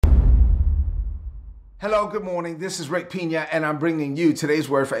Hello, good morning. This is Rick Pina, and I'm bringing you today's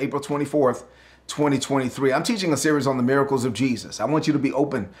word for April 24th, 2023. I'm teaching a series on the miracles of Jesus. I want you to be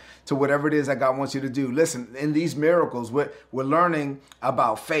open to whatever it is that God wants you to do. Listen, in these miracles, we're learning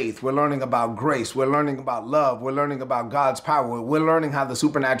about faith. We're learning about grace. We're learning about love. We're learning about God's power. We're learning how the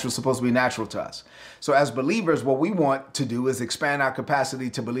supernatural is supposed to be natural to us. So as believers, what we want to do is expand our capacity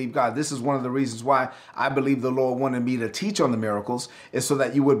to believe God. This is one of the reasons why I believe the Lord wanted me to teach on the miracles, is so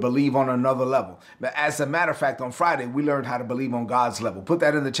that you would believe on another level. But as a matter of fact, on Friday, we learned how to believe on God's level. Put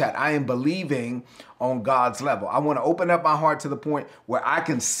that in the chat. I am believing on God's level. I want to open up my heart to the point where I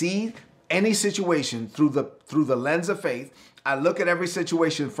can see any situation through the lens of faith. I look at every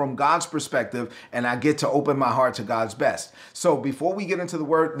situation from God's perspective, and I get to open my heart to God's best. So before we get into the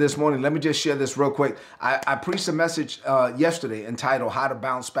word this morning, let me just share this real quick. I preached a message yesterday entitled How to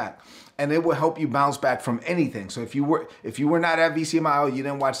Bounce Back. And it will help you bounce back from anything. So if you were not at VCMIO, you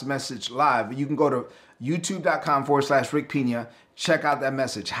didn't watch the message live, you can go to youtube.com/Rick Pina. Check out that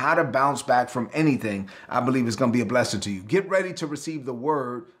message, How to Bounce Back from Anything. I believe it's going to be a blessing to you. Get ready to receive the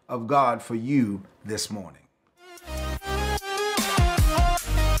word of God for you this morning.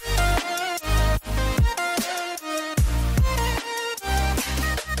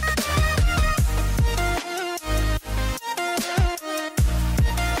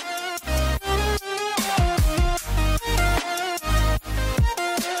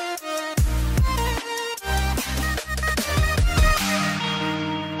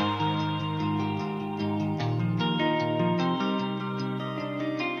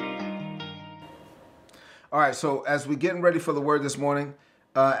 All right, so as we're getting ready for the word this morning,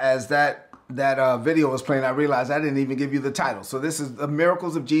 as that video was playing, I realized I didn't even give you the title. So this is The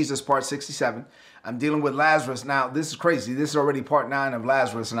Miracles of Jesus, part 67. I'm dealing with Lazarus. Now, this is crazy. This is already part 9 of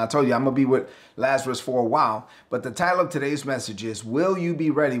Lazarus, and I told you I'm going to be with Lazarus for a while. But the title of today's message is, Will You Be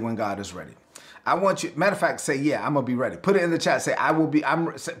Ready When God Is Ready? I want you, matter of fact, say, yeah, I'm going to be ready. Put it in the chat. Say,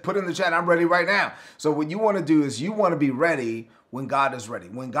 put in the chat, I'm ready right now. So what you want to do is you want to be ready when God is ready.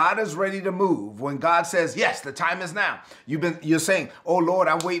 When God is ready to move, when God says, yes, the time is now. You're saying, oh Lord,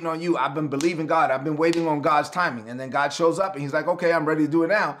 I'm waiting on you. I've been believing God. I've been waiting on God's timing. And then God shows up and he's like, okay, I'm ready to do it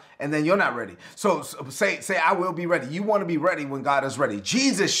now. And then you're not ready. So say, I will be ready. You want to be ready when God is ready.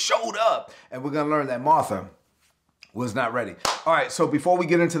 Jesus showed up, and we're going to learn that Martha was not ready. All right, so before we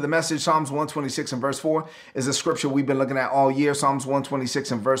get into the message, Psalms 126 and verse 4 is a scripture we've been looking at all year. Psalms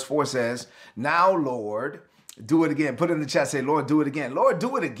 126 and verse 4 says, now, Lord, do it again. Put in the chat, say, Lord, do it again. Lord,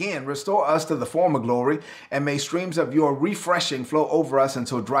 do it again. Restore us to the former glory, and may streams of your refreshing flow over us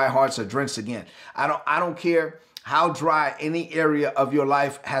until dry hearts are drenched again. I don't care how dry any area of your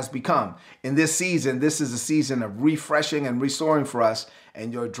life has become. In this season, this is a season of refreshing and restoring for us,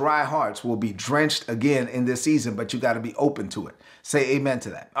 and your dry hearts will be drenched again in this season, but you got to be open to it. Say amen to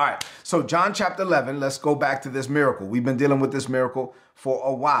that. All right, so John chapter 11, let's go back to this miracle. We've been dealing with this miracle for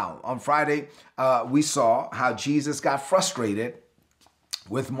a while. On Friday, we saw how Jesus got frustrated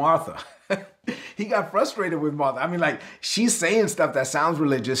with Martha. He got frustrated with Martha. I mean, like, she's saying stuff that sounds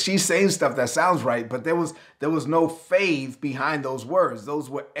religious. She's saying stuff that sounds right, but there was no faith behind those words. Those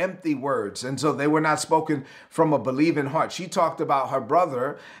were empty words. And so they were not spoken from a believing heart. She talked about her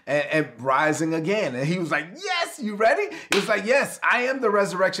brother and rising again. And he was like, yes, you ready? He was like, yes, I am the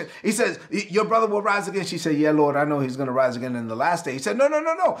resurrection. He says, your brother will rise again. She said, yeah, Lord, I know he's going to rise again in the last day. He said, no.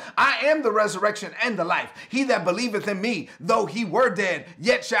 I am the resurrection and the life. He that believeth in me, though he were dead,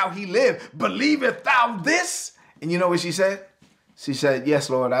 yet shall he live. Believeth thou this? And you know what she said? She said, yes,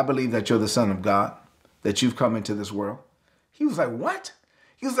 Lord, I believe that you're the Son of God, that you've come into this world. He was like, what?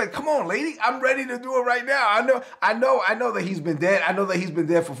 He was like, come on, lady, I'm ready to do it right now. I know that he's been dead. I know that he's been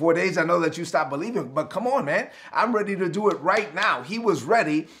dead for 4 days. I know that you stopped believing, but come on, man. I'm ready to do it right now. He was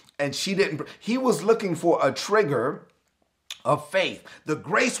ready, and she didn't. He was looking for a trigger of faith. The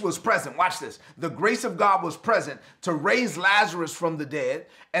grace was present. Watch this. The grace of God was present to raise Lazarus from the dead.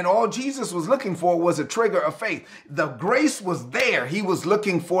 And all Jesus was looking for was a trigger of faith. The grace was there. He was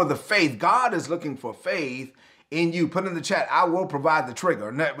looking for the faith. God is looking for faith in you. Put in the chat, I will provide the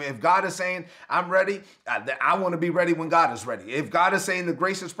trigger. If God is saying, I'm ready, I want to be ready when God is ready. If God is saying the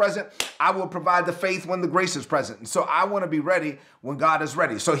grace is present, I will provide the faith when the grace is present. And so I want to be ready when God is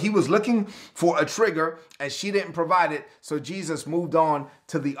ready. So he was looking for a trigger, and she didn't provide it. So Jesus moved on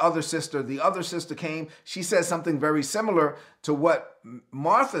to the other sister. The other sister came. She said something very similar to what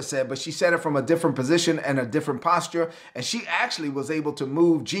Martha said, but she said it from a different position and a different posture. And she actually was able to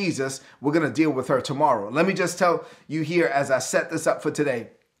move Jesus. We're going to deal with her tomorrow. Let me just tell you here as I set this up for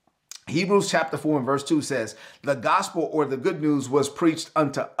today. Hebrews chapter 4 and verse 2 says, the gospel or the good news was preached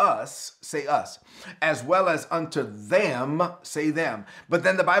unto us, say us, as well as unto them, say them. But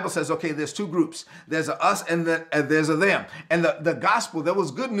then the Bible says, okay, there's two groups. There's a us and there's a them. And the gospel, there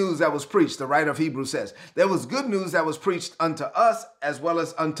was good news that was preached, the writer of Hebrews says. There was good news that was preached unto us as well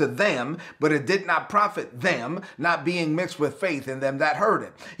as unto them, but it did not profit them, not being mixed with faith in them that heard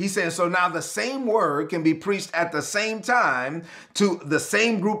it. He says, so now the same word can be preached at the same time to the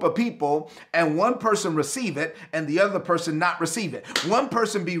same group of people, and one person receive it and the other person not receive it. One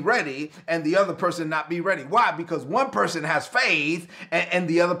person be ready and the other person not be ready. Why? Because one person has faith and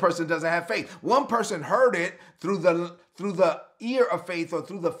the other person doesn't have faith. One person heard it through the ear of faith or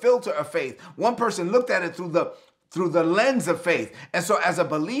through the filter of faith. One person looked at it through the lens of faith. And so as a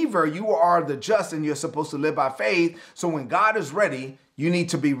believer, you are the just and you're supposed to live by faith. So when God is ready, you need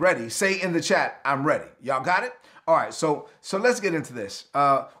to be ready. Say in the chat, I'm ready. Y'all got it? All right, so let's get into this.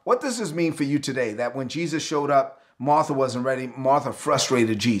 What does this mean for you today? That when Jesus showed up, Martha wasn't ready. Martha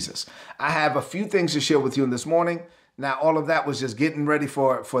frustrated Jesus. I have a few things to share with you this morning. Now, all of that was just getting ready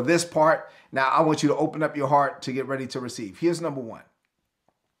for this part. Now, I want you to open up your heart to get ready to receive. Here's number one.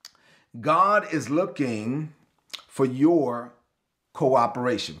 God is looking for your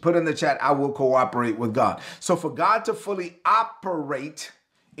cooperation. Put in the chat, I will cooperate with God. So for God to fully operate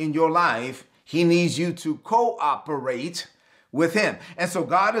in your life, he needs you to cooperate with him. And so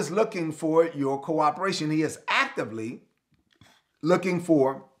God is looking for your cooperation. He is actively looking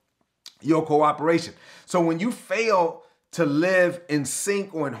for your cooperation. So when you fail to live in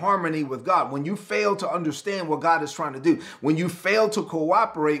sync or in harmony with God, when you fail to understand what God is trying to do, when you fail to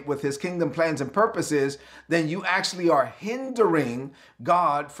cooperate with his kingdom plans and purposes, then you actually are hindering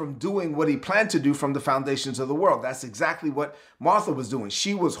God from doing what he planned to do from the foundations of the world. That's exactly what Martha was doing.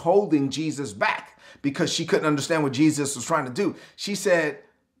 She was holding Jesus back because she couldn't understand what Jesus was trying to do. He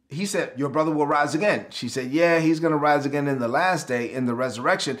said, your brother will rise again. She said, yeah, he's going to rise again in the last day in the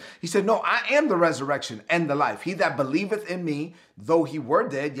resurrection. He said, no, I am the resurrection and the life. He that believeth in me, though he were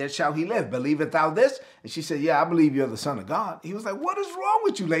dead, yet shall he live. Believeth thou this? And she said, yeah, I believe you're the Son of God. He was like, what is wrong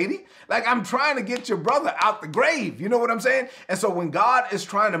with you, lady? Like, I'm trying to get your brother out the grave. You know what I'm saying? And so when God is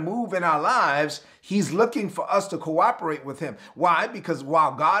trying to move in our lives, he's looking for us to cooperate with him. Why? Because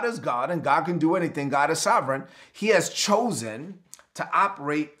while God is God and God can do anything, God is sovereign, he has chosen to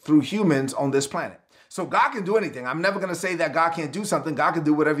operate through humans on this planet. So God can do anything. I'm never going to say that God can't do something. God can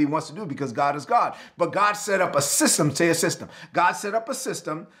do whatever he wants to do because God is God. But God set up a system, say a system. God set up a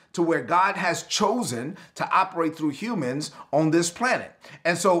system to where God has chosen to operate through humans on this planet.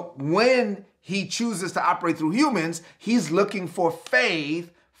 And so when he chooses to operate through humans, he's looking for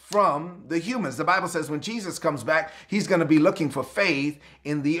faith from the humans. The Bible says when Jesus comes back, he's going to be looking for faith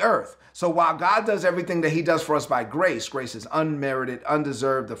in the earth. So while God does everything that he does for us by grace, grace is unmerited,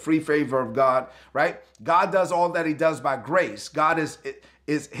 undeserved, the free favor of God, right? God does all that he does by grace. God is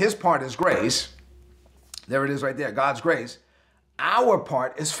his part is grace. There it is right there, God's grace. Our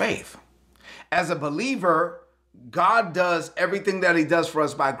part is faith. As a believer, God does everything that he does for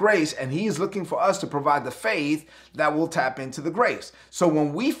us by grace, and he's looking for us to provide the faith that will tap into the grace. So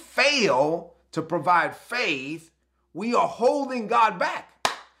when we fail to provide faith, we are holding God back.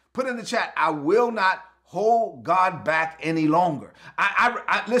 Put in the chat, I will not hold God back any longer.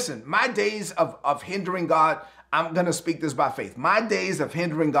 Listen, my days of hindering God, I'm going to speak this by faith. My days of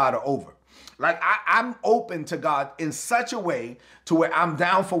hindering God are over. Like I'm open to God in such a way to where I'm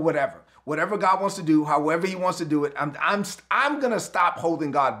down for whatever. Whatever God wants to do, however he wants to do it, I'm going to stop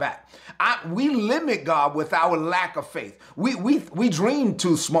holding God back. We limit God with our lack of faith. We dream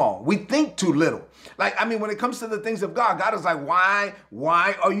too small. We think too little. Like, I mean, when it comes to the things of God, God is like, why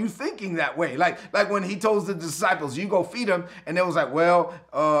are you thinking that way? Like when he told the disciples, you go feed them. And they was like, well,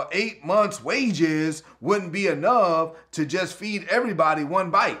 8 months wages wouldn't be enough to just feed everybody one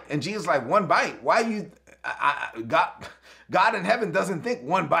bite. And Jesus like, one bite? Why you, God in heaven doesn't think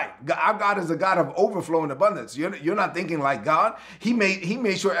one bite. Our God is a God of overflow and abundance. You're not thinking like God. He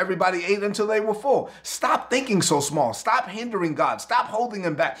made sure everybody ate until they were full. Stop thinking so small. Stop hindering God. Stop holding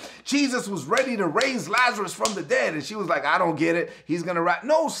him back. Jesus was ready to raise Lazarus from the dead. And she was like, I don't get it. He's going to rise.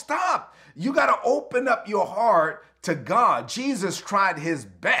 No, stop. You got to open up your heart to God. Jesus tried his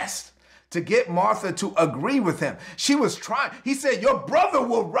best to get Martha to agree with him. She was trying. He said, your brother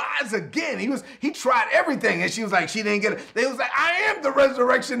will rise again. He tried everything. And she was like, she didn't get it. They was like, I am the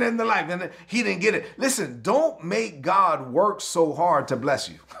resurrection and the life. And he didn't get it. Listen, don't make God work so hard to bless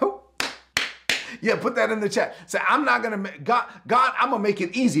you. Yeah, put that in the chat. Say, I'm not going to, God, I'm going to make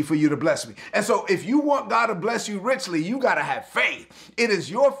it easy for you to bless me. And so if you want God to bless you richly, you got to have faith. It is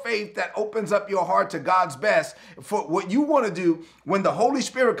your faith that opens up your heart to God's best for what you want to do. When the Holy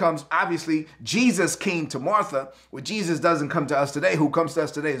Spirit comes, obviously, Jesus came to Martha. Well, Jesus doesn't come to us today. Who comes to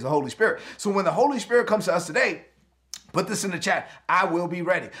us today is the Holy Spirit. So when the Holy Spirit comes to us today, put this in the chat. I will be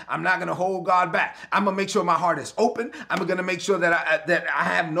ready. I'm not going to hold God back. I'm going to make sure my heart is open. I'm going to make sure that I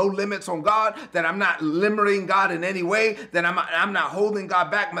have no limits on God, that I'm not limiting God in any way, that I'm not holding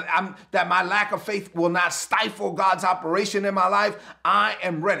God back, that my lack of faith will not stifle God's operation in my life. I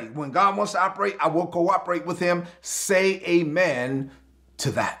am ready. When God wants to operate, I will cooperate with him. Say amen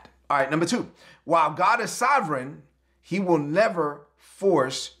to that. All right, number 2. While God is sovereign, he will never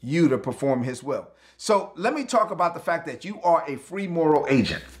force you to perform his will. So let me talk about the fact that you are a free moral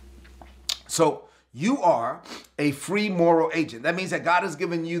agent. So you are a free moral agent. That means that God has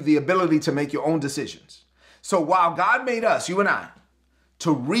given you the ability to make your own decisions. So while God made us, you and I,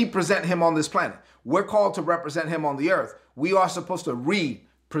 to represent him on this planet, we're called to represent him on the earth. We are supposed to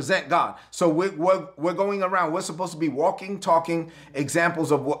represent God. So we're going around. We're supposed to be walking, talking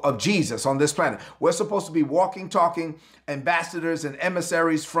examples of Jesus on this planet. We're supposed to be walking, talking ambassadors and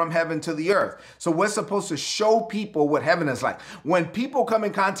emissaries from heaven to the earth. So we're supposed to show people what heaven is like. When people come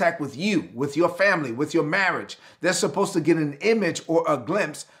in contact with you, with your family, with your marriage, they're supposed to get an image or a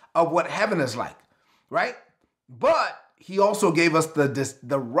glimpse of what heaven is like, right? But he also gave us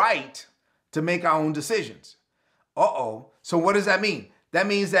the right to make our own decisions. So what does that mean? That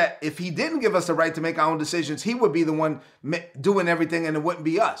means that if he didn't give us the right to make our own decisions, he would be the one doing everything and it wouldn't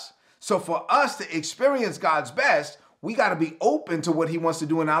be us. So for us to experience God's best, we got to be open to what he wants to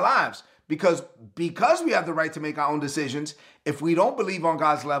do in our lives. Because we have the right to make our own decisions, if we don't believe on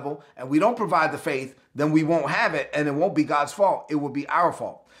God's level and we don't provide the faith, then we won't have it and it won't be God's fault. It will be our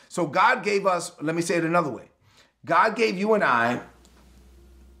fault. So God gave us, let me say it another way. God gave you and I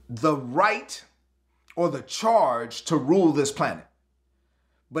the right or the charge to rule this planet.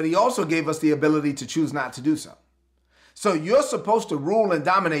 But he also gave us the ability to choose not to do so. So you're supposed to rule and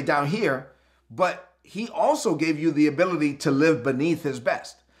dominate down here, but he also gave you the ability to live beneath his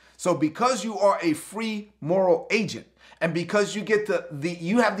best. So because you are a free moral agent, and because you get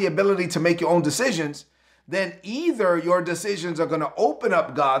you have the ability to make your own decisions, then either your decisions are going to open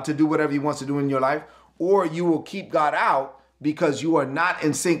up God to do whatever he wants to do in your life, or you will keep God out because you are not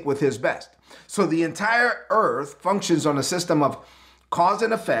in sync with his best. So the entire earth functions on a system of cause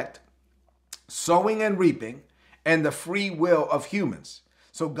and effect, sowing and reaping, and the free will of humans.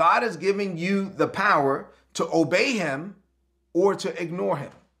 So God is giving you the power to obey him or to ignore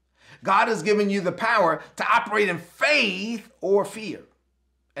him. God has given you the power to operate in faith or fear.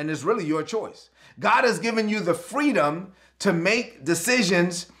 And it's really your choice. God has given you the freedom to make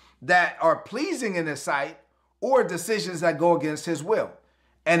decisions that are pleasing in his sight or decisions that go against his will.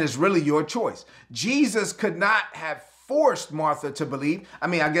 And it's really your choice. Jesus could not have forced Martha to believe. I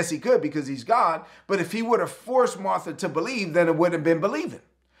mean, I guess he could because he's God. But if he would have forced Martha to believe, then it wouldn't have been believing,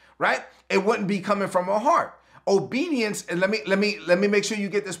 right? It wouldn't be coming from her heart. Obedience, and let me make sure you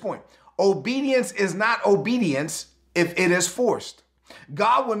get this point. Obedience is not obedience if it is forced.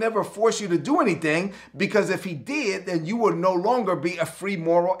 God will never force you to do anything, because if he did, then you would no longer be a free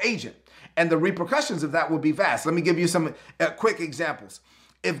moral agent. And the repercussions of that would be vast. Let me give you some quick examples.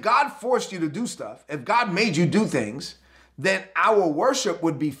 If God forced you to do stuff, if God made you do things, then our worship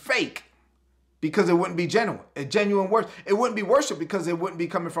would be fake, because it wouldn't be genuine. A genuine worship. It wouldn't be worship because it wouldn't be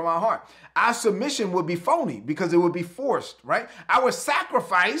coming from our heart. Our submission would be phony because it would be forced, right? Our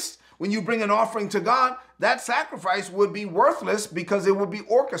sacrifice, when you bring an offering to God, that sacrifice would be worthless because it would be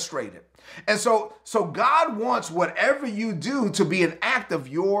orchestrated. And so God wants whatever you do to be an act of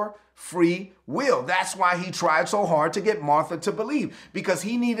your free will. That's why he tried so hard to get Martha to believe, because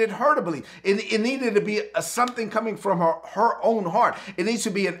he needed her to believe. It needed to be something coming from her own heart. It needs to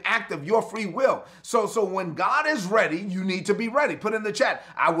be an act of your free will. So when God is ready, you need to be ready. Put in the chat,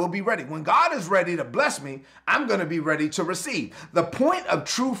 I will be ready. When God is ready to bless me, I'm going to be ready to receive. The point of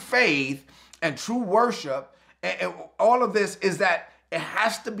true faith and true worship and all of this is that it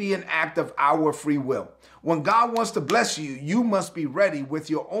has to be an act of our free will. When God wants to bless you, you must be ready with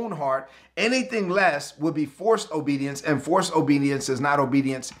your own heart. Anything less would be forced obedience, and forced obedience is not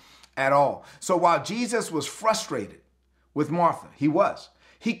obedience at all. So while Jesus was frustrated with Martha,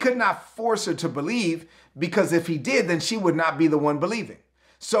 he could not force her to believe, because if he did, then she would not be the one believing.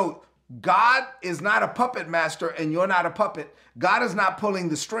 So God is not a puppet master and you're not a puppet. God is not pulling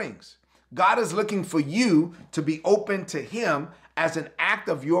the strings. God is looking for you to be open to him as an act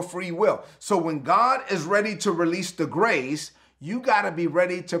of your free will. So when God is ready to release the grace, you got to be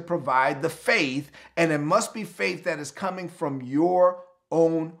ready to provide the faith, and it must be faith that is coming from your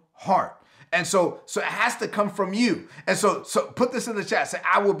own heart. And so it has to come from you. And so put this in the chat. Say,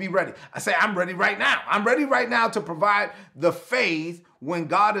 I will be ready. I say, I'm ready right now. I'm ready right now to provide the faith when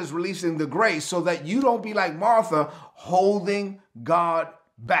God is releasing the grace, so that you don't be like Martha, holding God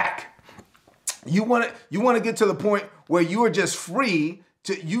back. You want to get to the point where you are just free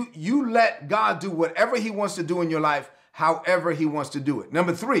to, you let God do whatever he wants to do in your life, however he wants to do it.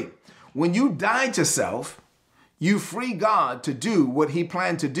 Number 3, when you die to self, you free God to do what he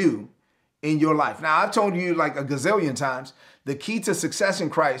planned to do in your life. Now, I've told you like a gazillion times, the key to success in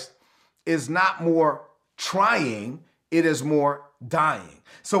Christ is not more trying, it is more dying.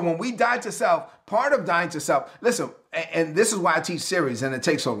 So when we die to self, part of dying to self, listen, and this is why I teach series and it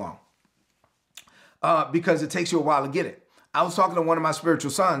takes so long, because it takes you a while to get it. I was talking to one of my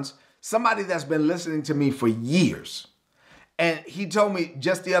spiritual sons, somebody that's been listening to me for years. And he told me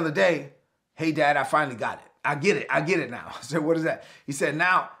just the other day, hey, Dad, I finally got it. I get it now. I said, what is that? He said,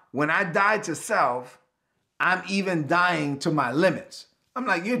 now, when I die to self, I'm even dying to my limits. I'm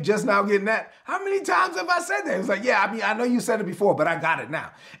like, you're just now getting that? How many times have I said that? He was like, yeah, I mean, I know you said it before, but I got it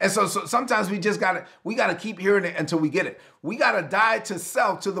now. And so sometimes we got to keep hearing it until we get it. We got to die to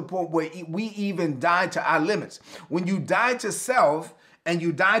self to the point where we even die to our limits. When you die to self, and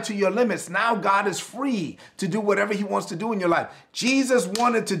you die to your limits, now God is free to do whatever he wants to do in your life. Jesus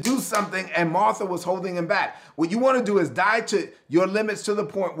wanted to do something and Martha was holding him back. What you want to do is die to your limits to the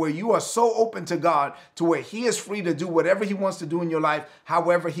point where you are so open to God to where he is free to do whatever he wants to do in your life,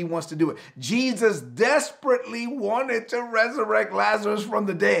 however he wants to do it. Jesus desperately wanted to resurrect Lazarus from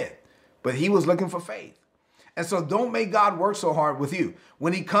the dead, but he was looking for faith. And so don't make God work so hard with you.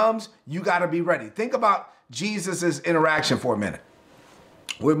 When he comes, you got to be ready. Think about Jesus's interaction for a minute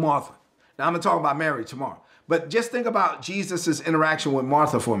with Martha. Now, I'm going to talk about Mary tomorrow. But just think about Jesus's interaction with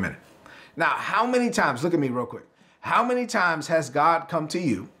Martha for a minute. Now, how many times, look at me real quick, how many times has God come to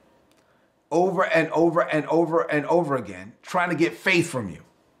you over and over and over and over again trying to get faith from you?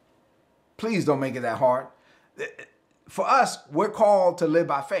 Please don't make it that hard. For us, we're called to live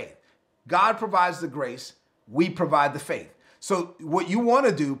by faith. God provides the grace. We provide the faith. So what you want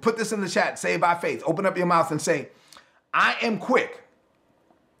to do, put this in the chat, say it by faith. Open up your mouth and say, I am quick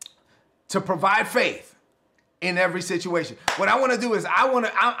to provide faith in every situation. What I want to do is I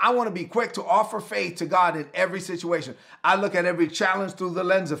want to be quick to offer faith to God in every situation. I look at every challenge through the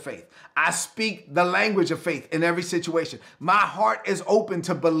lens of faith. I speak the language of faith in every situation. My heart is open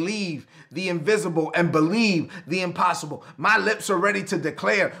to believe the invisible and believe the impossible. My lips are ready to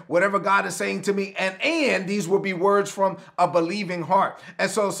declare whatever God is saying to me, and these will be words from a believing heart.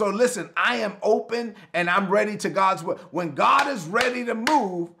 And so listen, I am open and I'm ready to God's word. When God is ready to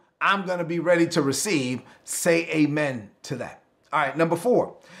move, I'm going to be ready to receive. Say amen to that. All right, number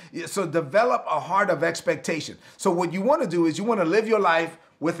 4. So develop a heart of expectation. So what you want to do is you want to live your life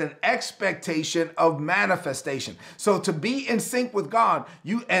with an expectation of manifestation. So to be in sync with God,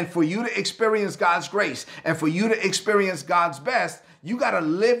 and for you to experience God's grace and for you to experience God's best, you got to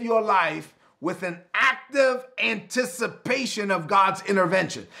live your life with an active anticipation of God's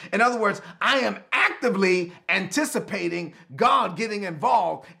intervention. In other words, I am actively anticipating God getting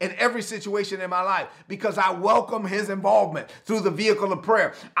involved in every situation in my life because I welcome his involvement through the vehicle of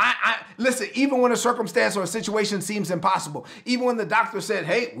prayer. Listen, even when a circumstance or a situation seems impossible, even when the doctor said,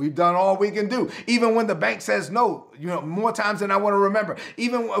 hey, we've done all we can do, even when the bank says no, more times than I want to remember,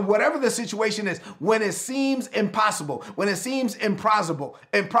 even whatever the situation is, when it seems impossible, when it seems improbable,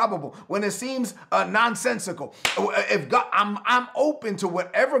 when it seems nonsensical, if God, I'm open to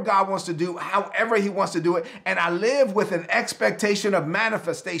whatever God wants to do, however he wants to do it, and I live with an expectation of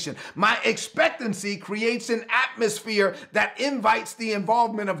manifestation. My expectancy creates an atmosphere that invites the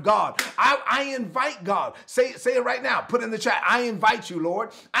involvement of God. I invite God. Say it right now. Put in the chat. I invite you, Lord.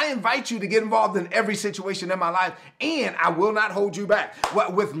 I invite you to get involved in every situation in my life, and I will not hold you back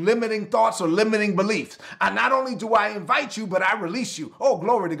with limiting thoughts or limiting beliefs. Not only do I invite you, but I release you. Oh,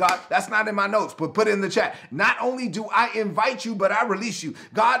 glory to God. That's not in my notes, but put it in the chat. Not only do I invite you, but I release you.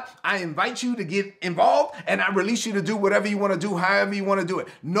 God, I invite you to get involved, and I release you to do whatever you want to do, however you want to do it.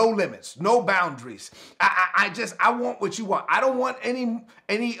 No limits, no boundaries. I want what you want. I don't want any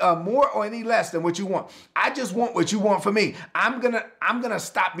more or any less than what you want. I just want what you want for me. I'm gonna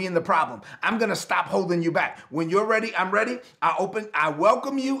stop being the problem. I'm gonna stop holding you back. When you're ready, I'm ready. I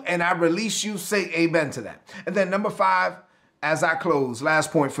welcome you and I release you. Say amen to that. And then number 5, as I close,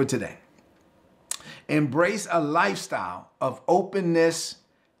 last point for today. Embrace a lifestyle of openness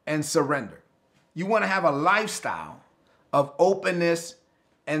and surrender. You want to have a lifestyle of openness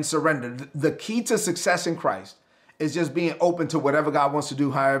and surrender. The key to success in Christ is just being open to whatever God wants to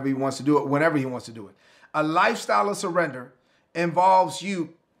do, however he wants to do it, whenever he wants to do it. A lifestyle of surrender involves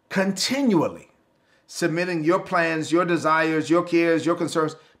you continually submitting your plans, your desires, your cares, your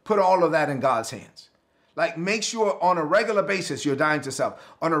concerns. Put all of that in God's hands. Like, make sure on a regular basis you're dying to self.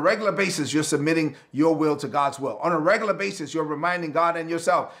 On a regular basis, you're submitting your will to God's will. On a regular basis, you're reminding God and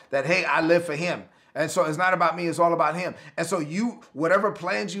yourself that, hey, I live for him. And so it's not about me, it's all about him. And so whatever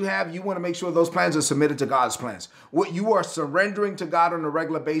plans you have, you want to make sure those plans are submitted to God's plans. What you are surrendering to God on a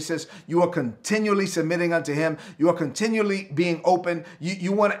regular basis, you are continually submitting unto him. You are continually being open.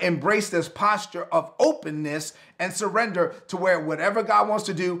 You want to embrace this posture of openness and surrender to where whatever God wants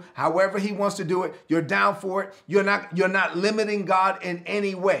to do, however he wants to do it, you're down for it. You're not limiting God in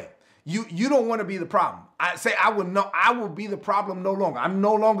any way. You don't want to be the problem. I will be the problem no longer. I'm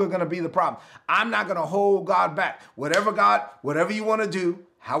no longer going to be the problem. I'm not going to hold God back. Whatever you want to do,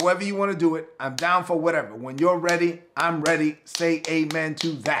 however you want to do it, I'm down for whatever. When you're ready, I'm ready. Say amen to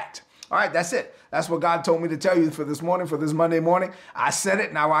that. All right, that's it. That's what God told me to tell you for this morning, for this Monday morning. I said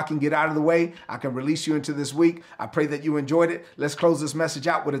it. Now I can get out of the way. I can release you into this week. I pray that you enjoyed it. Let's close this message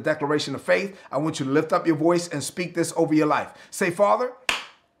out with a declaration of faith. I want you to lift up your voice and speak this over your life. Say, Father,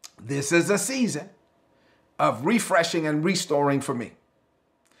 this is a season of refreshing and restoring for me.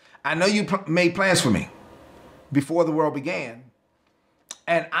 I know you made plans for me before the world began,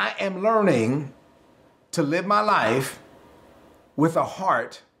 and I am learning to live my life with a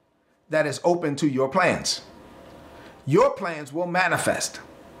heart that is open to your plans. Your plans will manifest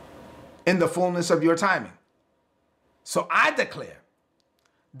in the fullness of your timing. So I declare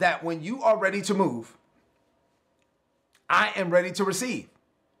that when you are ready to move, I am ready to receive.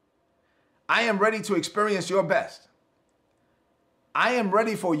 I am ready to experience your best. I am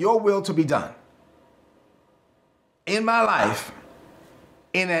ready for your will to be done in my life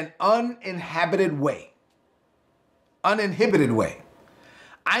in an uninhibited way.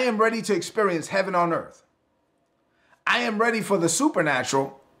 I am ready to experience heaven on earth. I am ready for the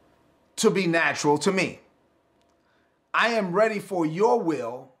supernatural to be natural to me. I am ready for your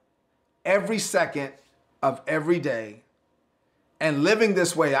will every second of every day. And living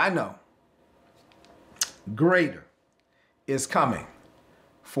this way, I know greater is coming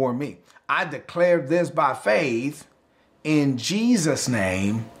for me. I declare this by faith in Jesus'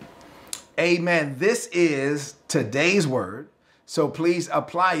 name. Amen. This is today's word. So please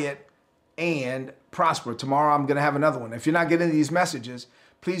apply it and prosper. Tomorrow I'm going to have another one. If you're not getting these messages,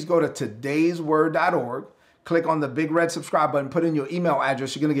 please go to todaysword.org. Click on the big red subscribe button, put in your email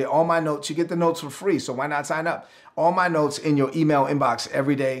address. You're going to get all my notes. You get the notes for free, so why not sign up? All my notes in your email inbox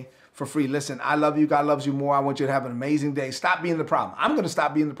every day for free. Listen, I love you. God loves you more. I want you to have an amazing day. Stop being the problem. I'm going to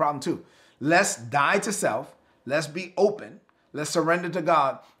stop being the problem too. Let's die to self. Let's be open. Let's surrender to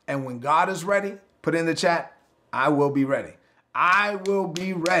God. And when God is ready, put in the chat, I will be ready. I will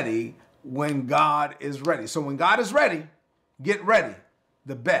be ready when God is ready. So when God is ready, get ready.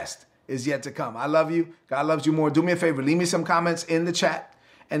 The best is yet to come. I love you. God loves you more. Do me a favor. Leave me some comments in the chat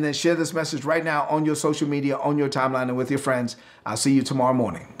and then share this message right now on your social media, on your timeline, and with your friends. I'll see you tomorrow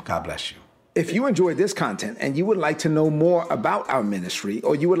morning. God bless you. If you enjoyed this content and you would like to know more about our ministry,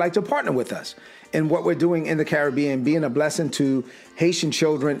 or you would like to partner with us in what we're doing in the Caribbean, being a blessing to Haitian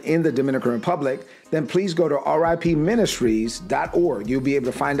children in the Dominican Republic, then please go to ripministries.org. You'll be able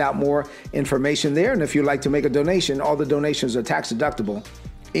to find out more information there. And if you'd like to make a donation, all the donations are tax deductible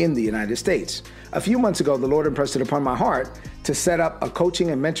in the United States. A few months ago, the Lord impressed it upon my heart to set up a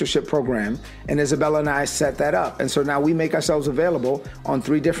coaching and mentorship program, and Isabella and I set that up. And so now we make ourselves available on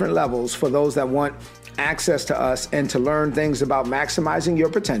 3 different levels for those that want access to us and to learn things about maximizing your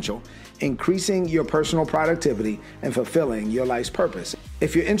potential, increasing your personal productivity, and fulfilling your life's purpose.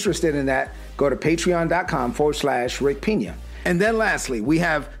 If you're interested in that, go to patreon.com/Rick Pina. And then lastly, we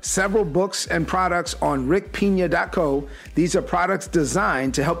have several books and products on rickpina.co. These are products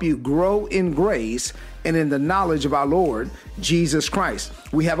designed to help you grow in grace and in the knowledge of our Lord Jesus Christ.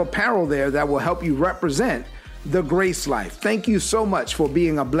 We have apparel there that will help you represent the grace life. Thank you so much for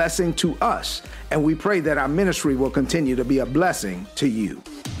being a blessing to us, and we pray that our ministry will continue to be a blessing to you.